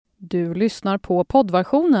Du lyssnar på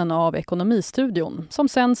poddversionen av Ekonomistudion som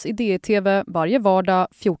sänds i DTV varje vardag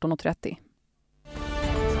 14.30.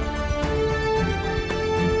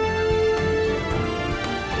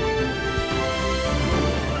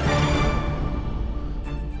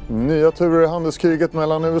 Nya turer i handelskriget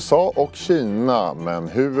mellan USA och Kina, men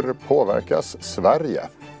hur påverkas Sverige?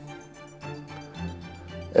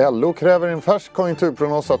 LO kräver i en färsk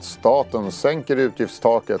konjunkturprognos att staten sänker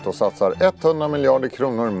utgiftstaket och satsar 100 miljarder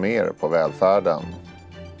kronor mer på välfärden.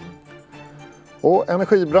 Och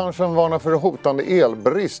energibranschen varnar för hotande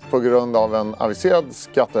elbrist på grund av en aviserad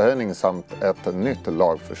skattehöjning samt ett nytt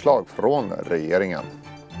lagförslag från regeringen.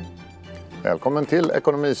 Välkommen till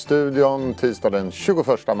Ekonomistudion tisdag den 21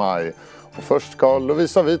 maj. Och först ska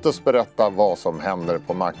Lovisa Vitos berätta vad som händer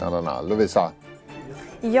på marknaderna. Lovisa.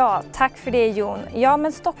 Ja, tack för det Jon. Ja,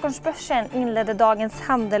 men Stockholmsbörsen inledde dagens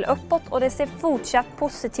handel uppåt och det ser fortsatt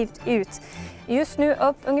positivt ut. Just nu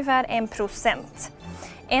upp ungefär 1%.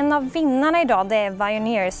 En av vinnarna idag det är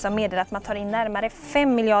Veoneer som meddelar att man tar in närmare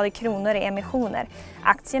 5 miljarder kronor i emissioner.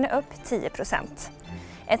 Aktien är upp 10%.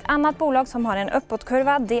 Ett annat bolag som har en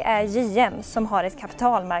uppåtkurva det är JM som har ett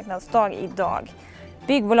kapitalmarknadsdag idag.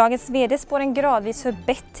 Byggbolagets vd spår en gradvis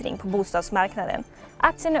förbättring på bostadsmarknaden.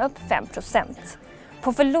 Aktien är upp 5%.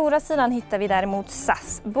 På förlorarsidan hittar vi däremot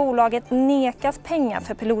SAS. Bolaget nekas pengar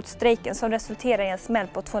för pilotstrejken som resulterar i en smäll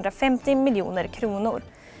på 250 miljoner kronor.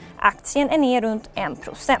 Aktien är ner runt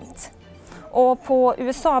 1%. Och på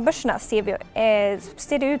USA-börserna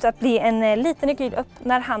ser det ut att bli en liten rekyl upp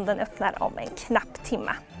när handeln öppnar om en knapp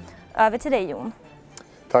timme. Över till dig Jon.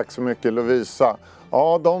 Tack så mycket Lovisa.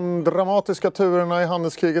 Ja, de dramatiska turerna i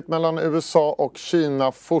handelskriget mellan USA och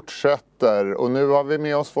Kina fortsätter. Och nu har vi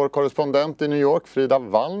med oss vår korrespondent i New York, Frida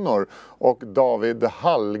Wallnor, och David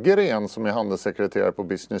Hallgren som är handelssekreterare på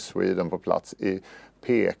Business Sweden på plats i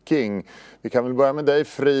Peking. Vi kan väl börja med dig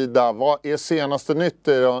Frida. Vad är senaste nytt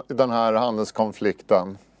i den här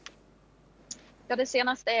handelskonflikten? Ja, det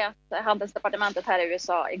senaste är att handelsdepartementet här i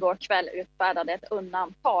USA igår kväll utfärdade ett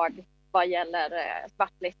undantag vad gäller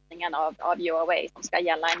svartlistningen av Huawei som ska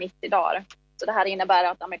gälla i 90 dagar. Så det här innebär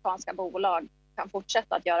att amerikanska bolag kan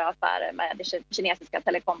fortsätta att göra affärer med det kinesiska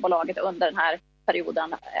telekombolaget under den här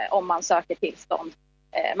perioden om man söker tillstånd.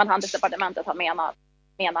 Men handelsdepartementet har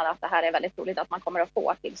menar att det här är väldigt troligt att man kommer att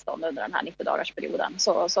få tillstånd under den här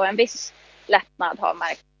 90-dagarsperioden. Så en viss lättnad har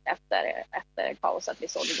märkt efter kaoset vi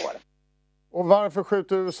såg igår. Och varför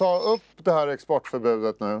skjuter USA upp det här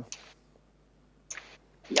exportförbudet nu?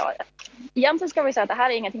 Ja, egentligen ska vi säga att det här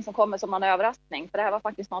är ingenting som kommer som någon överraskning. För det här var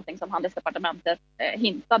faktiskt någonting som handelsdepartementet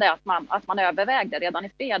hintade att man övervägde redan i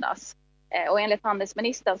fredags. Och enligt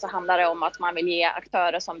handelsministern så handlar det om att man vill ge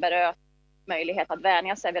aktörer som berörs möjlighet att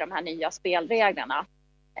vänja sig vid de här nya spelreglerna.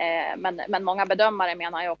 Men många bedömare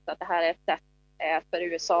menar ju också att det här är ett sätt för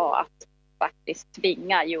USA att faktiskt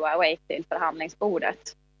tvinga Huawei till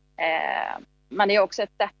förhandlingsbordet. Men det är också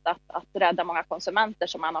ett sätt att rädda många konsumenter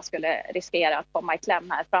som annars skulle riskera att komma i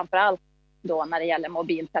kläm här. Framförallt då när det gäller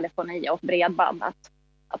mobiltelefoni och bredband.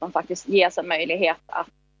 Att de faktiskt ges en möjlighet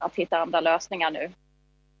att hitta andra lösningar nu.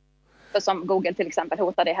 För som Google till exempel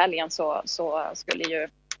hotade i helgen så skulle ju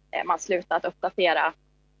man sluta att uppdatera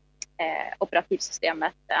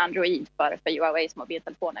operativsystemet Android för Huaweis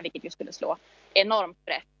mobiltelefoner. Vilket ju skulle slå enormt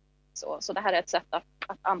brett. Så det här är ett sätt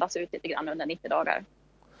att andas ut lite grann under 90 dagar.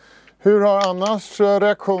 Hur har annars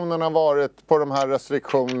reaktionerna varit på de här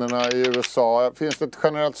restriktionerna i USA? Finns det ett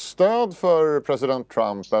generellt stöd för president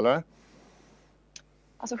Trump eller?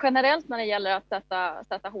 Alltså generellt när det gäller att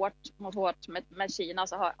sätta hårt mot hårt med Kina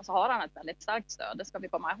så har han ett väldigt starkt stöd. Det ska vi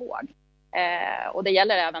komma ihåg. Och det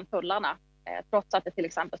gäller även tullarna. Trots att det till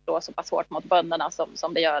exempel slår så pass hårt mot bönderna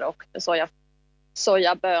som det gör och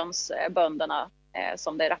sojabönsbönderna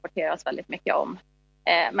som det rapporteras väldigt mycket om.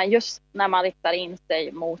 Men just när man riktar in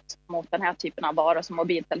sig mot den här typen av varor som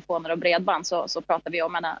mobiltelefoner och bredband så pratar vi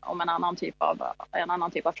om en annan typ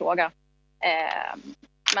av fråga.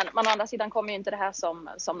 Men å andra sidan kommer ju inte det här som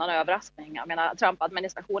någon överraskning. Jag menar,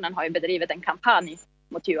 Trump-administrationen har ju bedrivit en kampanj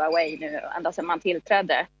mot Huawei nu ända sedan man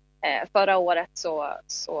tillträdde. Förra året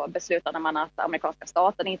så beslutade man att amerikanska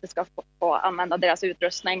staten inte ska få använda deras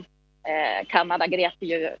utrustning. Kanada grep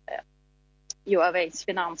ju Huaweis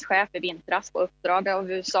finanschef i vintras på uppdrag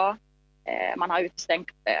av USA. Man har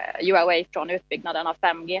utstängt Huawei från utbyggnaden av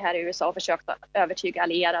 5G här i USA och försökt övertyga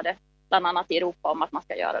allierade, bland annat i Europa, om att man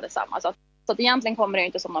ska göra detsamma. Så att egentligen kommer det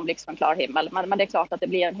inte som någon blixt från klar himmel. Men det är klart att det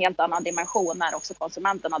blir en helt annan dimension när också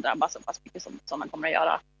konsumenterna drabbas så pass mycket som man kommer att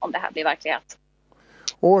göra om det här blir verklighet.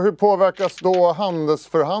 Och hur påverkas då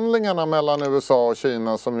handelsförhandlingarna mellan USA och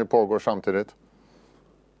Kina som ju pågår samtidigt?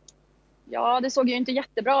 Ja, det såg ju inte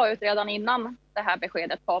jättebra ut redan innan det här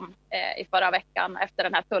beskedet kom i förra veckan efter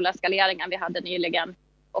den här tulleskaleringen vi hade nyligen.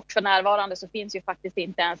 Och för närvarande så finns ju faktiskt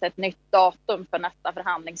inte ens ett nytt datum för nästa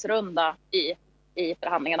förhandlingsrunda i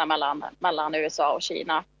förhandlingarna mellan USA och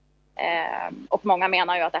Kina. Och många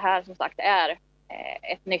menar ju att det här som sagt är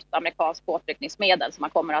ett nytt amerikanskt påtryckningsmedel som man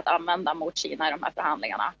kommer att använda mot Kina i de här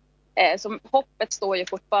förhandlingarna. Så hoppet står ju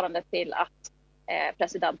fortfarande till att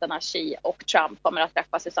presidenterna Xi och Trump kommer att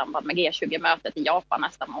träffas i samband med G20-mötet i Japan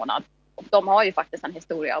nästa månad. Och de har ju faktiskt en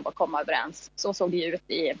historia av att komma överens. Så såg det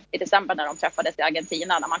ut i december när de träffades i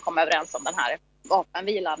Argentina, när man kom överens om den här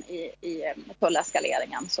vapenvilan i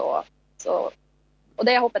tulleskaleringen. Och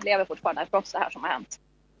det hoppet lever fortfarande trots det här som har hänt.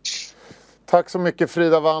 Tack så mycket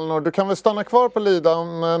Frida Wallnor. Du kan väl stanna kvar på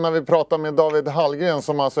lidan när vi pratar med David Hallgren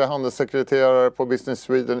som alltså är handelssekreterare på Business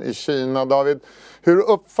Sweden i Kina. David, hur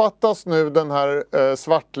uppfattas nu den här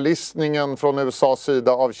svartlistningen från USAs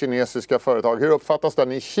sida av kinesiska företag? Hur uppfattas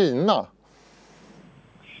den i Kina?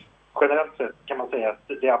 Generellt sett kan man säga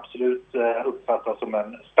att det absolut uppfattas som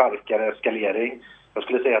en starkare eskalering. Jag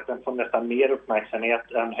skulle säga att den får nästan mer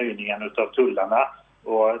uppmärksamhet än höjningen av tullarna.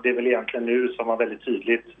 Och det är väl egentligen nu som man väldigt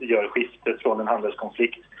tydligt gör skiftet från en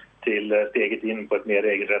handelskonflikt till steget in på ett mer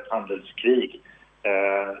regelrätt handelskrig.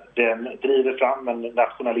 Den driver fram en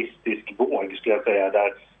nationalistisk våg skulle jag säga,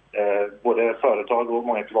 där både företag och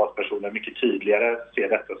många privatpersoner mycket tydligare ser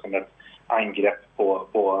detta som ett angrepp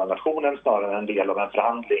på nationen snarare än en del av en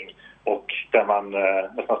förhandling. Och där man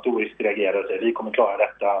nästan storiskt reagerar och säger vi kommer klara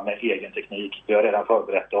detta med egen teknik, vi har redan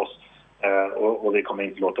förberett oss. Och vi kommer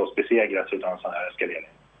inte låta oss besegras utan sån här eskalering.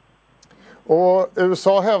 Och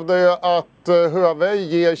USA hävdar ju att Huawei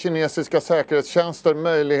ger kinesiska säkerhetstjänster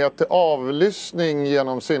möjlighet till avlyssning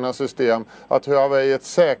genom sina system. Att Huawei är ett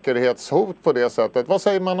säkerhetshot på det sättet. Vad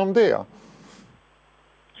säger man om det?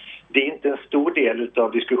 Det är inte en stor del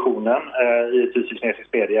av diskussionen i kinesisk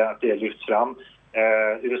media att det lyfts fram.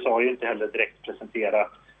 USA har ju inte heller direkt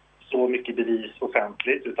presenterat så mycket bevis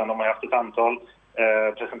offentligt utan de har haft ett antal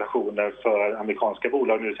presentationer för amerikanska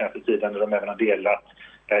bolag nu senaste tiden där de även har delat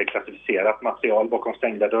klassificerat material bakom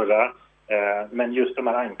stängda dörrar. Men just de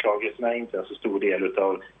här anklagelserna är inte en så stor del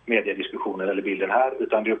av mediediskussionen eller bilden här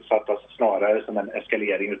utan det uppfattas snarare som en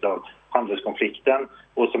eskalering av handelskonflikten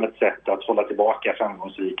och som ett sätt att hålla tillbaka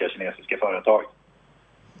framgångsrika kinesiska företag.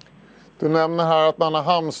 Du nämner här att man har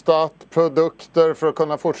hamstat produkter för att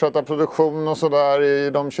kunna fortsätta produktion och sådär i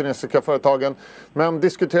de kinesiska företagen. Men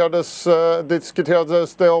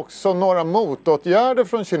diskuterades det också några motåtgärder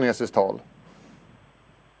från kinesiskt håll?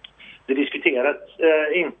 Det diskuteras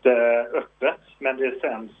inte öppet, men det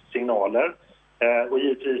sänds signaler. Och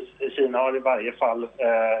givetvis Kina har i varje fall,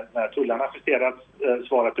 när tullarna justerats,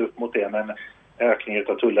 svarat upp mot det med en ökning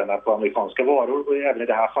av tullarna på amerikanska varor. Och även i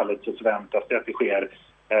det här fallet så förväntas det att det sker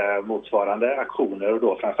motsvarande aktioner och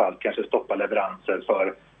då framförallt kanske stoppa leveranser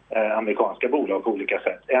för amerikanska bolag på olika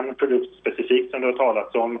sätt. En produkt specifikt som du har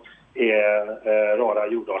talat om är rara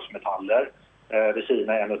jordartsmetaller. Där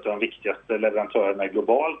Kina är en av de viktigaste leverantörerna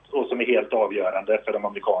globalt och som är helt avgörande för de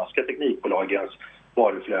amerikanska teknikbolagens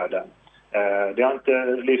varuflöden. Det har inte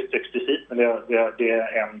lyfts explicit men det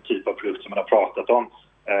är en typ av produkt som man har pratat om.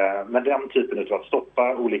 Men den typen av att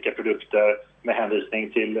stoppa olika produkter med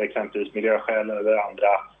hänvisning till exempelvis miljöskäl eller andra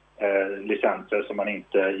licenser som man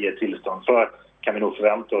inte ger tillstånd för kan vi nog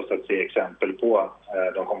förvänta oss att se exempel på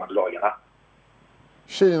de kommande dagarna.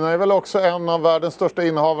 Kina är väl också en av världens största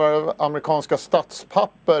innehavare av amerikanska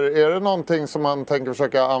statspapper. Är det någonting som man tänker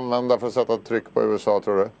försöka använda för att sätta tryck på USA,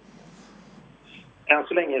 tror du? Än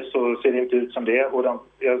så länge så ser det inte ut som det. Och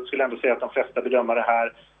jag skulle ändå säga att de flesta bedömare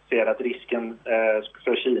här ser att risken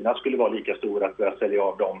för Kina skulle vara lika stor att börja sälja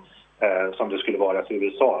av dem som det skulle vara för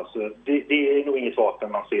USA. Så det är nog inget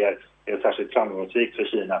vapen man ser är särskilt framgångsrikt för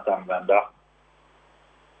Kina att använda.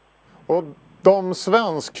 Och de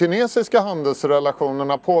svensk-kinesiska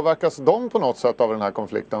handelsrelationerna, påverkas de på något sätt av den här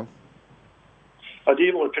konflikten? Ja, det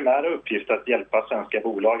är vår primära uppgift att hjälpa svenska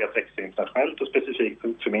bolag att växa internationellt och specifikt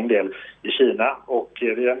för min del i Kina. Och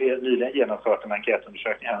vi har nyligen genomfört en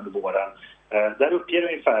enkätundersökning här under våren. Där uppger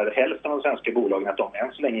ungefär hälften av de svenska bolagen att de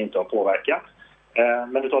än så länge inte har påverkat.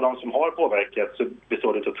 Men av de som har påverkat så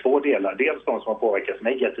består det av två delar. Dels de som har påverkats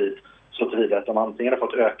negativt så tillvida att de antingen har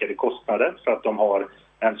fått ökade kostnader för att de har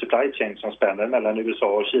en supply chain som spänner mellan USA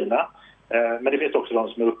och Kina. Men det finns också de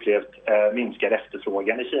som har upplevt minskad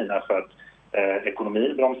efterfrågan i Kina för att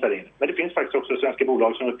ekonomin bromsar in. Men det finns faktiskt också svenska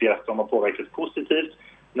bolag som uppger att de har påverkats positivt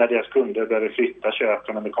när deras kunder behöver flytta köp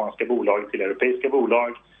från amerikanska bolag till europeiska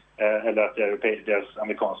bolag eller att deras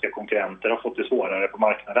amerikanska konkurrenter har fått det svårare på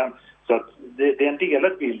marknaden. Så att det är en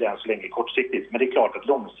delad bild än så länge kortsiktigt. Men det är klart att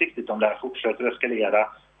långsiktigt om det här fortsätter eskalera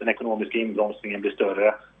den ekonomiska inbromsningen blir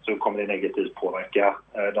större så kommer det negativt påverka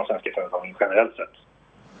de svenska företagen generellt sett.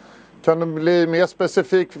 Kan du bli mer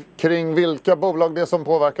specifik kring vilka bolag det är som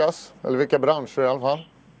påverkas? Eller vilka branscher i alla fall?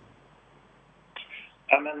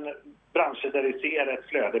 Ja, men branscher där vi ser ett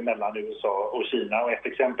flöde mellan USA och Kina, och ett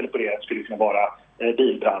exempel på det skulle kunna vara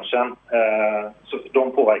bilbranschen. Så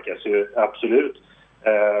de påverkas ju absolut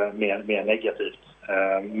mer negativt.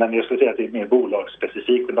 Men jag skulle säga att det är mer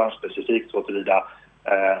bolagsspecifikt och branschspecifikt så tillvida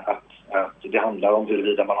att det handlar om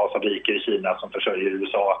huruvida man har fabriker i Kina som försörjer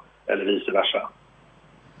USA eller vice versa.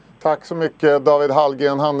 Tack så mycket David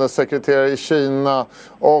Hallgren, handelssekreterare i Kina,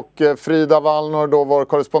 och Frida Wallnor, då vår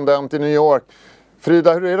korrespondent i New York.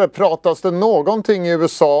 Frida, hur är det? Pratas det någonting i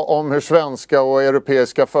USA om hur svenska och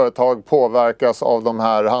europeiska företag påverkas av de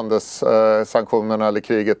här handelssanktionerna eller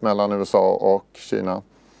kriget mellan USA och Kina?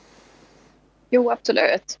 Jo,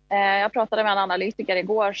 absolut. Jag pratade med en analytiker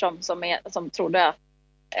igår som trodde att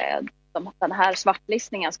den här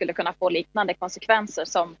svartlistningen skulle kunna få liknande konsekvenser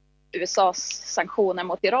som USAs sanktioner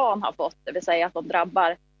mot Iran har fått, det vill säga att de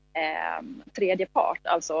drabbar tredje part,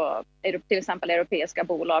 alltså till exempel europeiska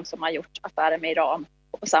bolag som har gjort affärer med Iran.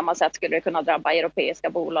 Och på samma sätt skulle det kunna drabba europeiska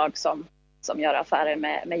bolag som gör affärer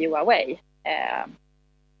med Huawei.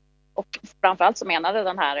 Och framförallt så menade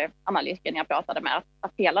den här analytikern jag pratade med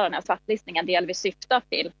att hela den här svartlistningen delvis syftar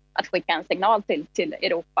till att skicka en signal till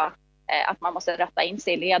Europa att man måste rätta in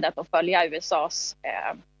sig i ledet och följa USAs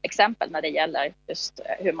exempel när det gäller just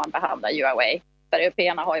hur man behandlar Huawei. För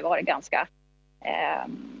européerna har ju varit ganska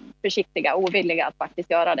försiktiga och ovilliga att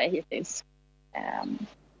faktiskt göra det hittills.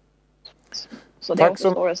 Så det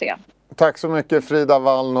återstår att se. Tack så mycket Frida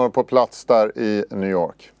Wallnor på plats där i New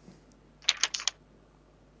York.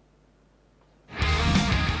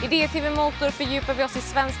 I DTV Motor fördjupar vi oss i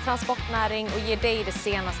svensk transportnäring och ger dig det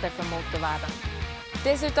senaste från motorvärlden.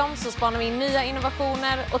 Dessutom så spanar vi in nya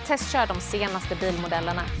innovationer och testkör de senaste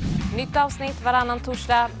bilmodellerna. Nytt avsnitt varannan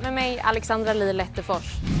torsdag med mig Alexandra Li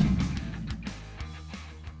Lettefors.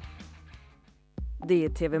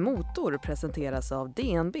 DTV Motor presenteras av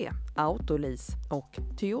DNB, Autolease och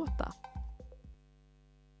Toyota.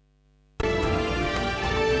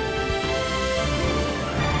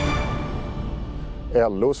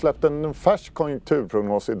 LO släppte en färsk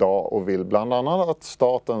konjunkturprognos idag och vill bland annat att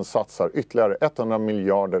staten satsar ytterligare 100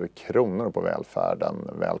 miljarder kronor på välfärden.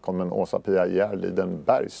 Välkommen Åsa-Pia Järliden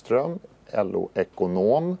Bergström,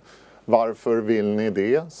 LO-ekonom. Varför vill ni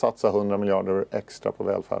det? Satsa 100 miljarder extra på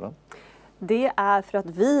välfärden? Det är för att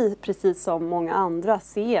vi, precis som många andra,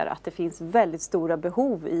 ser att det finns väldigt stora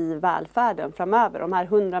behov i välfärden framöver. De här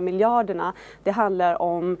 100 miljarderna, det handlar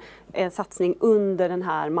om en satsning under den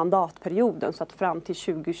här mandatperioden, så att fram till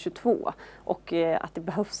 2022. Och att det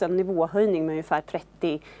behövs en nivåhöjning med ungefär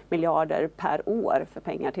 30 miljarder per år för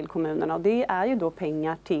pengar till kommunerna. Och det är ju då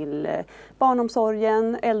pengar till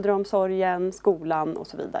barnomsorgen, äldreomsorgen, skolan och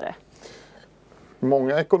så vidare.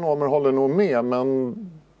 Många ekonomer håller nog med, men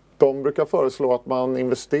de brukar föreslå att man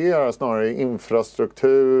investerar snarare i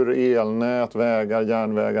infrastruktur, elnät, vägar,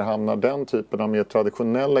 järnvägar, hamnar, den typen av mer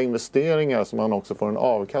traditionella investeringar som man också får en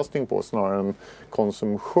avkastning på snarare än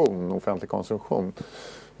konsumtion, offentlig konsumtion.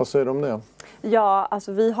 Vad säger du om det? Ja,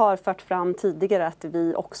 alltså vi har fört fram tidigare att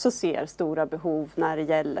vi också ser stora behov när det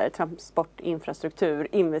gäller transportinfrastruktur,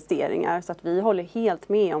 investeringar, så att vi håller helt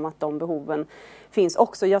med om att de behoven finns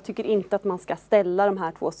också. Jag tycker inte att man ska ställa de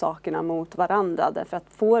här två sakerna mot varandra, därför att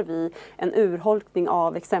får vi en urholkning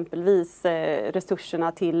av exempelvis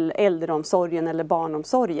resurserna till äldreomsorgen eller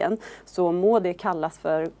barnomsorgen, så må det kallas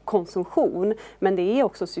för konsumtion, men det är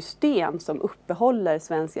också system som uppehåller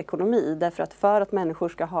svensk ekonomi, därför att för att människor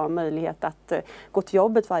ska ha möjlighet att gå till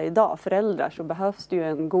jobbet varje dag, föräldrar, så behövs det ju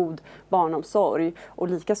en god barnomsorg. Och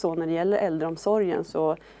likaså när det gäller äldreomsorgen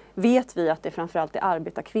så vet vi att det framförallt är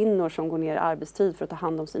arbetarkvinnor som går ner i arbetstid för att ta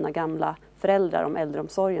hand om sina gamla föräldrar om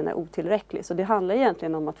äldreomsorgen är otillräcklig. Så det handlar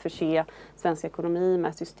egentligen om att förse svensk ekonomi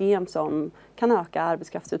med system som kan öka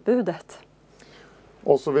arbetskraftsutbudet.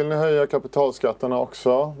 Och så vill ni höja kapitalskatterna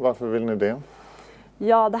också. Varför vill ni det?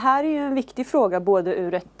 Ja, det här är ju en viktig fråga både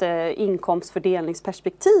ur ett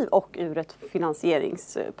inkomstfördelningsperspektiv och ur ett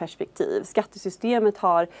finansieringsperspektiv. Skattesystemet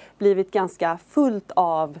har blivit ganska fullt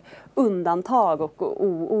av undantag och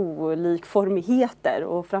olikformigheter,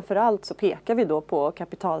 och framförallt så pekar vi då på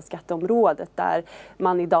kapitalskatteområdet där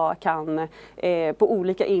man idag kan på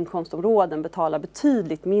olika inkomstområden betala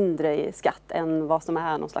betydligt mindre i skatt än vad som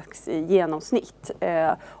är någon slags genomsnitt.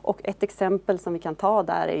 Och ett exempel som vi kan ta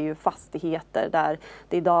där är ju fastigheter där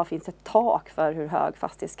det idag finns ett tak för hur hög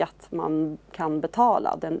fastighetsskatt man kan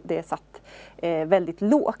betala. Det är satt väldigt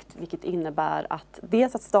lågt, vilket innebär att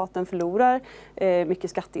dels att staten förlorar mycket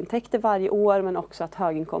skatteintäkter varje år, men också att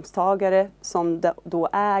höginkomsttagare som då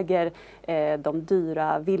äger de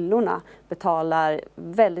dyra villorna betalar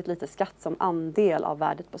väldigt lite skatt som andel av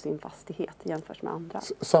värdet på sin fastighet jämfört med andra.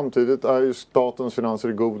 Samtidigt är ju statens finanser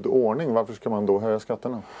i god ordning. Varför ska man då höja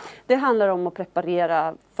skatterna? Det handlar om att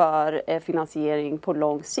preparera för finansiering på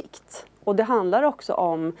lång sikt. Och det handlar också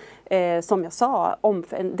om, som jag sa,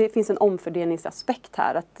 det finns en omfördelningsaspekt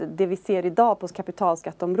här. Att det vi ser idag på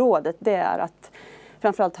kapitalskatteområdet, det är att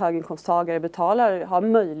framförallt höginkomsttagare har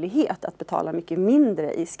möjlighet att betala mycket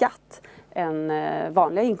mindre i skatt än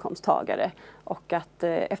vanliga inkomsttagare. Och att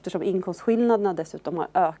eftersom inkomstskillnaderna dessutom har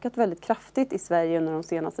ökat väldigt kraftigt i Sverige under de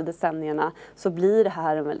senaste decennierna, så blir det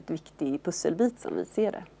här en väldigt viktig pusselbit som vi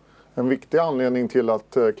ser det. En viktig anledning till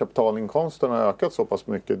att kapitalinkomsterna har ökat så pass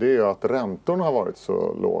mycket, det är ju att räntorna har varit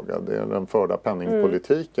så låga. Det är den förda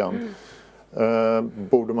penningpolitiken.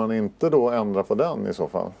 Borde man inte då ändra på den i så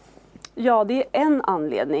fall? Ja, det är en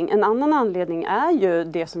anledning. En annan anledning är ju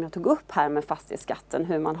det som jag tog upp här med fastighetsskatten.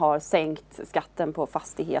 Hur man har sänkt skatten på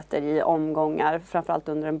fastigheter i omgångar, framförallt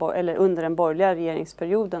under den borgerliga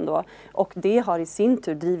regeringsperioden då. Och det har i sin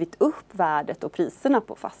tur drivit upp värdet och priserna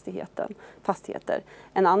på fastigheter.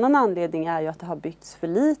 En annan anledning är ju att det har byggts för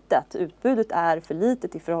lite, att utbudet är för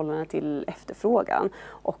litet i förhållande till efterfrågan.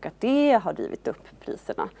 Och att det har drivit upp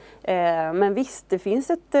priserna. Men visst, det finns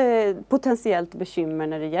ett potentiellt bekymmer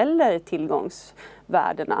när det gäller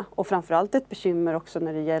tillgångsvärdena, och framförallt ett bekymmer också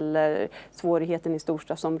när det gäller svårigheten i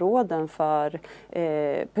storstadsområden för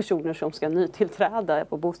personer som ska nytillträda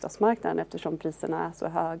på bostadsmarknaden eftersom priserna är så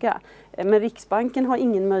höga. Men Riksbanken har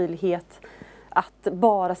ingen möjlighet att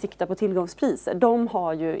bara sikta på tillgångspriser. De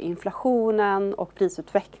har ju inflationen och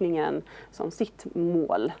prisutvecklingen som sitt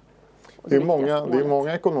mål. Det är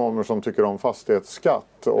många ekonomer som tycker om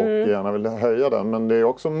fastighetsskatt och gärna vill höja den. Men det är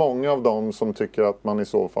också många av dem som tycker att man i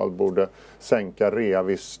så fall borde sänka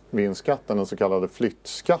reavinstskatten, den så kallade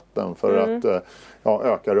flyttskatten, för att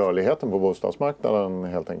öka rörligheten på bostadsmarknaden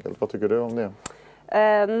helt enkelt. Vad tycker du om det?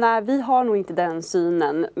 Nej, vi har nog inte den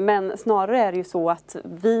synen, men snarare är det ju så att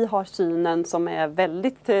vi har synen som är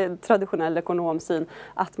väldigt traditionell ekonomsyn,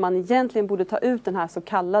 att man egentligen borde ta ut den här så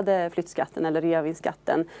kallade flyttskatten eller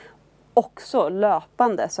reavinstskatten också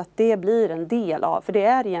löpande, så att det blir en del av, för det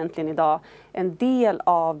är egentligen idag en del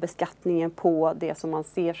av beskattningen på det som man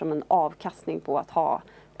ser som en avkastning på att ha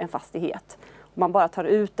en fastighet. Man bara tar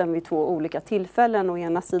ut den vid två olika tillfällen, å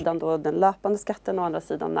ena sidan då den löpande skatten och å andra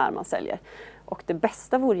sidan när man säljer. Och det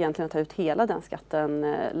bästa vore egentligen att ta ut hela den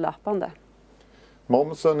skatten löpande.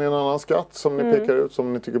 Momsen är en annan skatt som ni pekar ut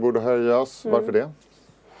som ni tycker borde höjas. Varför det?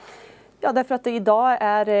 Ja, därför att det idag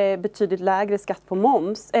är betydligt lägre skatt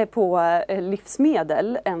på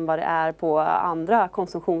livsmedel än vad det är på andra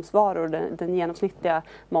konsumtionsvaror. Den genomsnittliga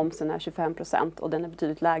momsen är 25% och den är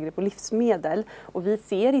betydligt lägre på livsmedel. Och vi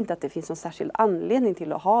ser inte att det finns någon särskild anledning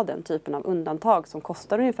till att ha den typen av undantag som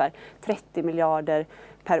kostar ungefär 30 miljarder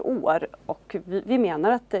per år. Och vi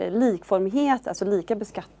menar att likformighet, alltså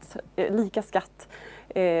lika skatt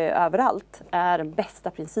överallt, är den bästa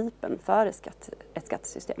principen för ett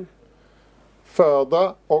skattesystem.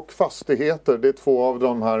 Föda och fastigheter, det är två av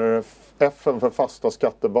de här F:en för fasta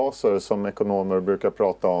skattebaser som ekonomer brukar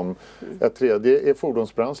prata om. Ett tredje är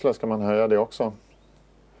fordonsbränsle. Ska man höja det också?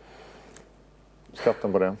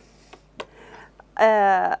 Skatten på det?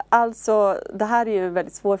 Alltså, det här är ju en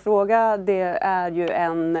väldigt svår fråga.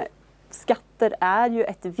 Skatter är ju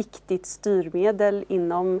ett viktigt styrmedel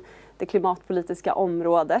inom det klimatpolitiska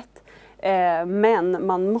området. Men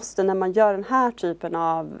man måste, när man gör den här typen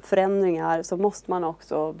av förändringar, så måste man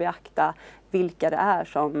också beakta vilka det är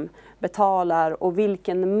som betalar och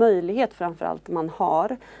vilken möjlighet framförallt man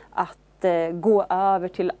har att gå över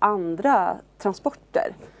till andra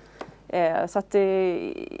transporter. Så att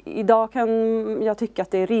idag kan jag tycka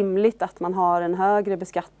att det är rimligt att man har en högre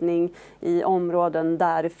beskattning i områden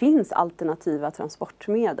där det finns alternativa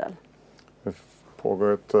transportmedel. Det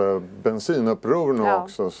pågår ett bensinuppror nu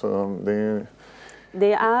också, så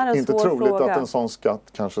det är en inte svår troligt fråga. Att en sån skatt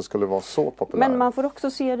kanske skulle vara så populär. Men man får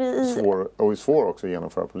också se det i... Svår också att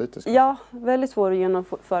genomföra politiskt. Ja, väldigt svår att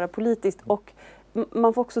genomföra politiskt. Och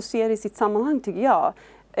man får också se det i sitt sammanhang, tycker jag.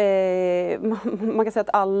 Man kan säga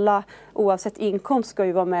att alla, oavsett inkomst, ska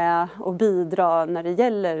ju vara med och bidra när det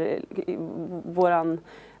gäller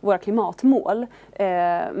våra klimatmål.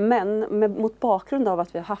 Men mot bakgrund av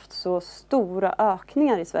att vi har haft så stora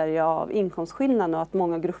ökningar i Sverige av inkomstskillnaden och att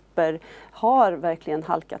många grupper har verkligen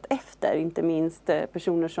halkat efter, inte minst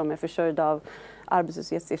personer som är försörjda av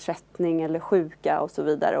arbetslöshetsersättning eller sjuka och så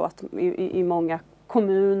vidare. Och att i många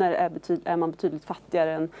kommuner är man betydligt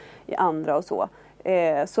fattigare än i andra och så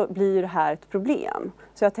blir det här ett problem.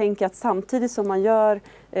 Så jag tänker att samtidigt som man gör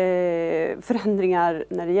förändringar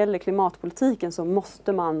när det gäller klimatpolitiken så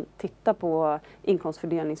måste man titta på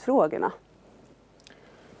inkomstfördelningsfrågorna.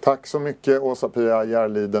 Tack så mycket Åsa-Pia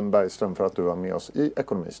Järliden Bergström för att du var med oss i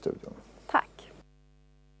Ekonomistudion. Tack.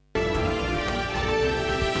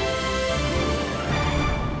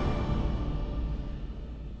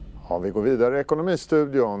 Ja, vi går vidare i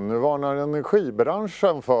Ekonomistudion. Nu varnar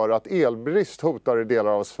energibranschen för att elbrist hotar i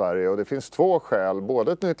delar av Sverige och det finns två skäl,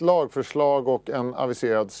 både ett nytt lagförslag och en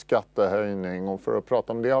aviserad skattehöjning. Och för att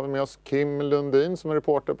prata om det har vi med oss Kim Lundin som är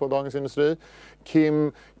reporter på Dagens Industri.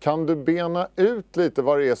 Kim, kan du bena ut lite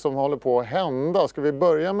vad det är som håller på att hända? Ska vi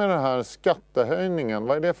börja med den här skattehöjningen?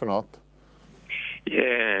 Vad är det för något?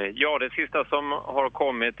 Ja, det sista som har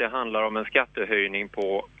kommit det handlar om en skattehöjning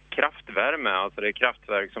på kraftvärme. Alltså det är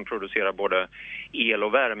kraftverk som producerar både el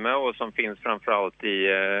och värme och som finns framförallt i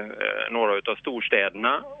några av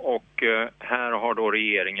storstäderna. Och här har då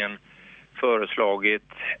regeringen föreslagit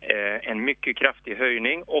en mycket kraftig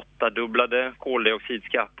höjning, 8-dubblade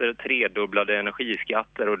koldioxidskatter, 3-dubblade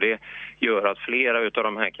energiskatter och det gör att flera av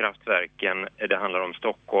de här kraftverken, det handlar om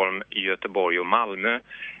Stockholm, Göteborg och Malmö,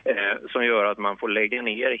 som gör att man får lägga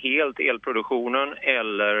ner helt elproduktionen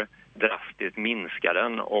eller drastiskt minska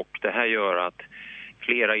den och det här gör att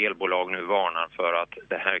flera elbolag nu varnar för att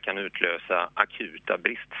det här kan utlösa akuta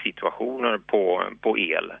bristsituationer på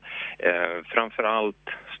el. Framförallt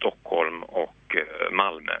Stockholm och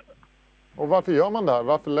Malmö. Och varför gör man det här?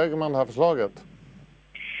 Varför lägger man det här förslaget?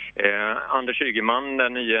 Anders Ygeman,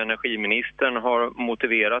 den nya energiministern, har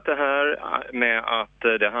motiverat det här med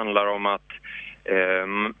att det handlar om att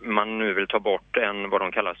man nu vill ta bort vad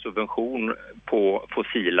de kallar subvention på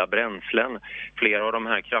fossila bränslen. Flera av de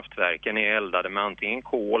här kraftverken är eldade med antingen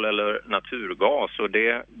kol eller naturgas och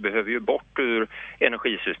det behöver ju bort ur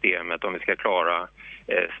energisystemet om vi ska klara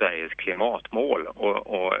Sveriges klimatmål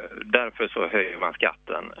och därför så höjer man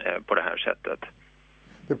skatten på det här sättet.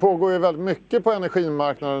 Det pågår ju väldigt mycket på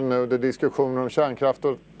energimarknaden nu, det är diskussioner om kärnkraft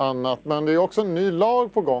och annat. Men det är också en ny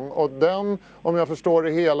lag på gång och den, om jag förstår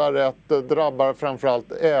det hela rätt, drabbar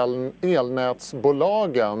framförallt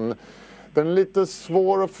elnätsbolagen. Den är lite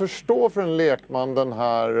svår att förstå för en lekman, den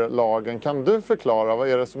här lagen. Kan du förklara, vad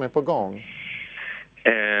är det som är på gång?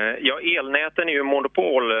 Ja, elnäten är ju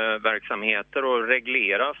monopolverksamheter och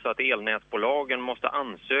regleras så att elnätsbolagen måste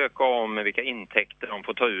ansöka om vilka intäkter de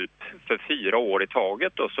får ta ut för 4 år i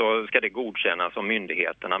taget och så ska det godkännas av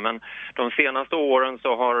myndigheterna. Men de senaste åren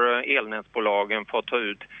så har elnätsbolagen fått ta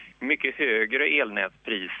ut mycket högre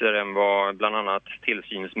elnätspriser än vad bland annat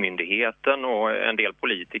tillsynsmyndigheten och en del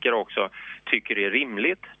politiker också tycker är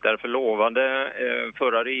rimligt. Därför lovade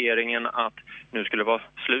förra regeringen att nu skulle vara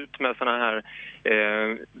slut med såna här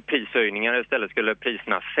prishöjningar. Istället skulle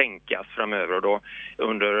priserna sänkas framöver och då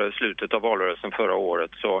under slutet av valrörelsen förra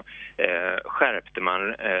året så skärpte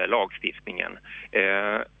man lagstiftningen.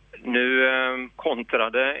 Nu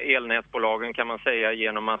kontrade elnätsbolagen kan man säga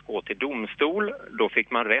genom att gå till domstol. Då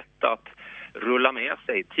fick man rätt att rulla med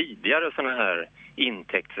sig tidigare såna här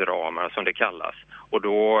intäktsramar som det kallas. Och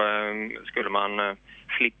då skulle man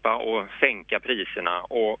slippa och sänka priserna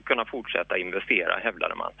och kunna fortsätta investera,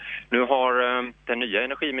 hävdade man. Nu har den nya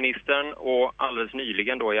energiministern och alldeles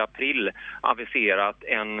nyligen då i april aviserat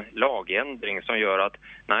en lagändring som gör att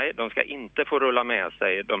nej, de ska inte få rulla med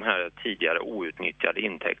sig de här tidigare outnyttjade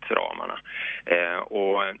intäktsramarna.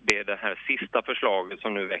 Och det är det här sista förslaget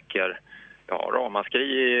som nu väcker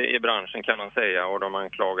ramaskri i branschen kan man säga och de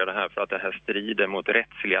anklagar det här för att det här strider mot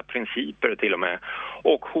rättsliga principer till och med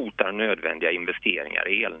och hotar nödvändiga investeringar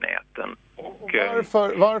i elnäten. Och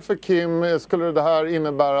varför Kim skulle det här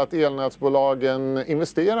innebära att elnätsbolagen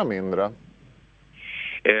investerar mindre?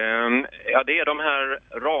 Ja, det är de här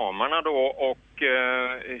ramarna då och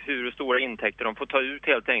hur stora intäkter de får ta ut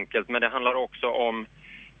helt enkelt, men det handlar också om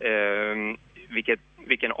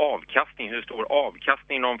vilken avkastning, hur stor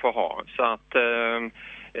avkastning de får ha. Så att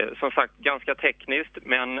som sagt ganska tekniskt,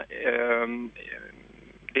 men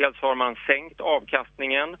dels har man sänkt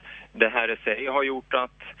avkastningen. Det här i sig har gjort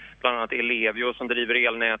att bland annat Ellevio som driver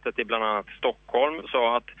elnätet i bland annat Stockholm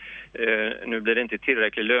sa att nu blir det inte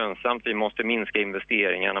tillräckligt lönsamt. Vi måste minska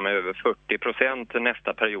investeringarna med över 40%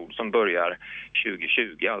 nästa period som börjar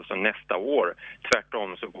 2020, alltså nästa år.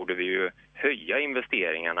 Tvärtom så borde vi ju höja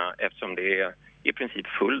investeringarna eftersom det är i princip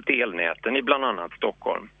fullt i elnäten i bland annat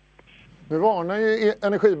Stockholm. Nu varnar ju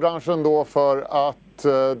energibranschen då för att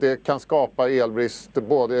det kan skapa elbrist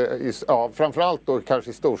både framförallt då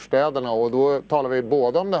kanske i storstäderna, och då talar vi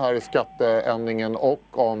både om det här i skatteändringen och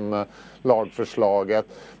om lagförslaget.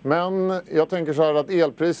 Men jag tänker så här att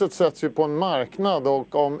elpriset sätts ju på en marknad,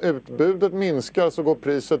 och om utbudet minskar så går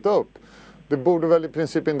priset upp. Det borde väl i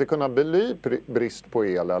princip inte kunna bli brist på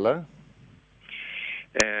el, eller?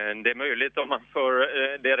 Det är möjligt om man för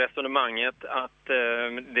det resonemanget, att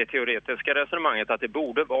det teoretiska resonemanget att det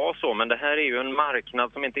borde vara så, men det här är ju en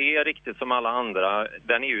marknad som inte är riktigt som alla andra.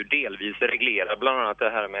 Den är ju delvis reglerad, bland annat det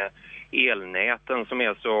här med elnäten som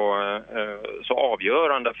är så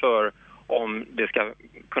avgörande för om det ska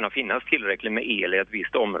kunna finnas tillräckligt med el i ett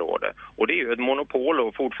visst område. Och det är ju ett monopol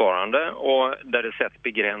och fortfarande, och där det sätts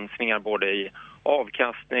begränsningar både i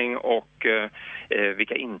avkastning och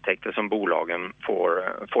vilka intäkter som bolagen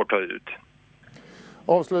får ta ut.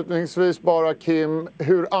 Avslutningsvis bara, Kim,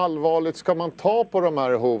 hur allvarligt ska man ta på de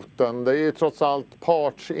här hoten? Det är ju trots allt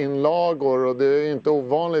partsinlagor, och det är inte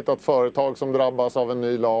ovanligt att företag som drabbas av en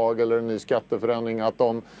ny lag eller en ny skatteförändring att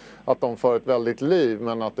de får ett väldigt liv,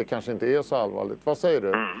 men att det kanske inte är så allvarligt. Vad säger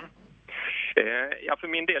du? Ja, för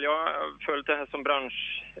min del, jag har följt det här som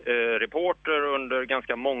branschreporter under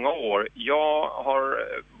ganska många år. Jag har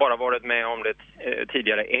bara varit med om det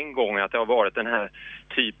tidigare en gång, att det har varit den här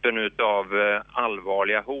typen av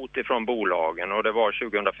allvarliga hot ifrån bolagen, och det var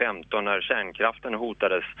 2015 när kärnkraften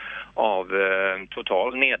hotades av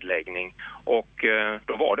total nedläggning, och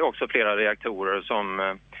då var det också flera reaktorer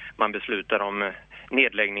som man beslutade om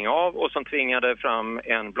nedläggning av, och som tvingade fram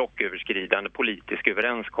en blocköverskridande politisk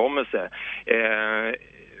överenskommelse.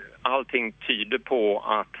 Allting tyder på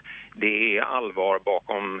att det är allvar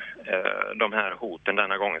bakom de här hoten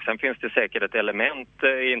denna gången. Sen finns det säkert ett element, det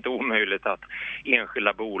är inte omöjligt att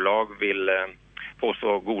enskilda bolag vill få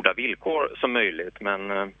så goda villkor som möjligt,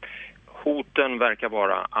 men hoten verkar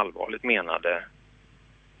vara allvarligt menade,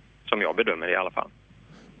 som jag bedömer i alla fall.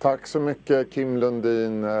 Tack så mycket, Kim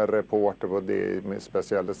Lundin, reporter på det, med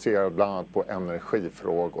specialiserad bland annat på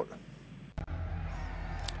energifrågor.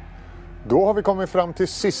 Då har vi kommit fram till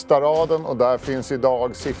sista raden, och där finns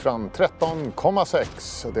idag siffran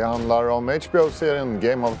 13,6. Det handlar om HBO-serien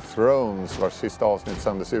Game of Thrones, vars sista avsnitt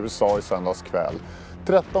sändes i USA i söndags kväll.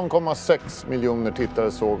 13,6 miljoner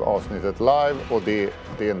tittare såg avsnittet live, och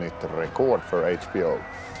det är nytt rekord för HBO.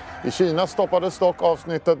 I Kina stoppades dock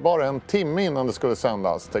avsnittet bara en timme innan det skulle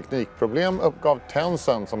sändas. Teknikproblem uppgav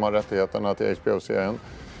Tencent, som har rättigheterna till HBO-serien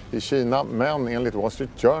i Kina, men enligt Wall Street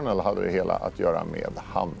Journal hade det hela att göra med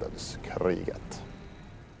handelskriget.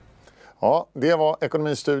 Ja, det var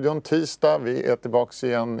Ekonomistudion tisdag. Vi är tillbaka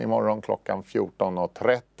igen imorgon klockan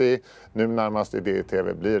 14.30. Nu närmast i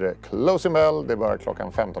DTV blir det Closing Bell. Det börjar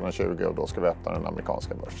klockan 15.20, och då ska vi öppna den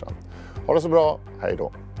amerikanska börsen. Ha det så bra, hej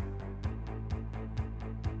då!